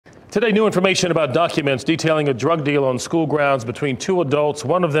Today, new information about documents detailing a drug deal on school grounds between two adults,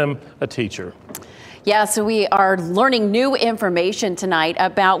 one of them a teacher. Yeah, so we are learning new information tonight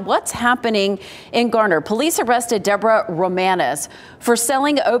about what's happening in Garner. Police arrested Deborah Romanus for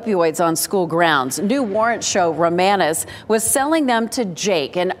selling opioids on school grounds. New warrants show Romanus was selling them to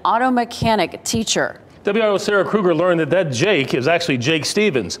Jake, an auto mechanic teacher. WRAL Sarah Kruger learned that Jake is actually Jake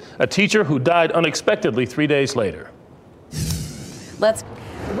Stevens, a teacher who died unexpectedly 3 days later.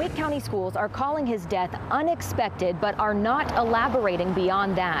 Wake County schools are calling his death unexpected, but are not elaborating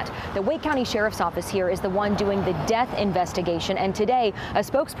beyond that. The Wake County Sheriff's Office here is the one doing the death investigation, and today a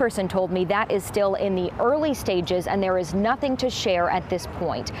spokesperson told me that is still in the early stages and there is nothing to share at this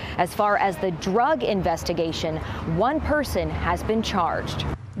point. As far as the drug investigation, one person has been charged.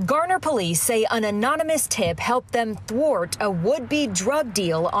 Garner police say an anonymous tip helped them thwart a would-be drug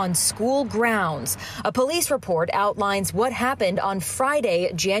deal on school grounds. A police report outlines what happened on Friday,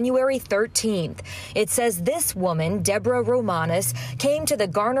 January 13th. It says this woman, Deborah Romanus, came to the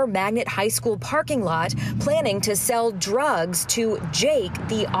Garner Magnet High School parking lot planning to sell drugs to Jake,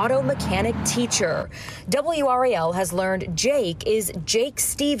 the auto mechanic teacher. WRAL has learned Jake is Jake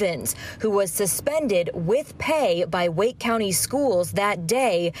Stevens, who was suspended with pay by Wake County schools that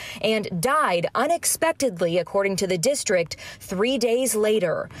day and died unexpectedly, according to the district, 3 days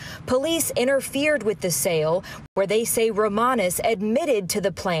later. Police interfered with the sale, where they say Romanus admitted to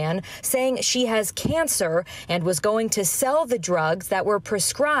the plan, saying she has cancer and was going to sell the drugs that were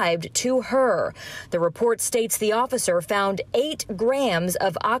prescribed to her. The report states the officer found 8 grams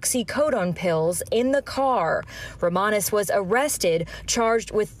of oxycodone pills in the car. Romanus was arrested,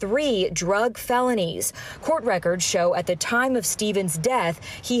 charged with 3 drug felonies. Court records show at the time of Stevens' death,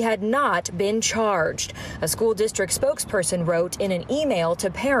 he had not been charged. A school district spokesperson wrote in an email to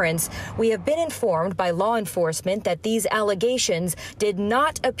parents, "We have been informed by law enforcement that these allegations did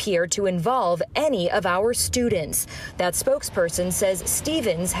not appear to involve any of our students." That spokesperson says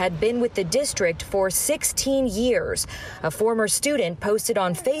Stevens had been with the district for 16 years. A former student posted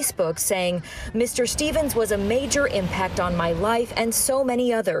on Facebook saying, "Mr. Stevens was a major impact on my life and so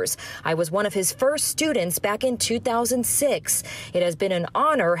many others. I was one of his first students back in 2006. It has been an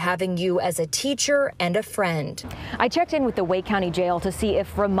honor having you as a teacher and a friend." I checked in with the Wake County Jail to see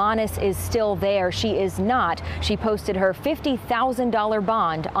if Romanus is still there. She is not. She posted her $50,000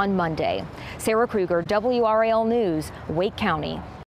 bond on Monday. Sarah Kruger, WRAL News, Wake County.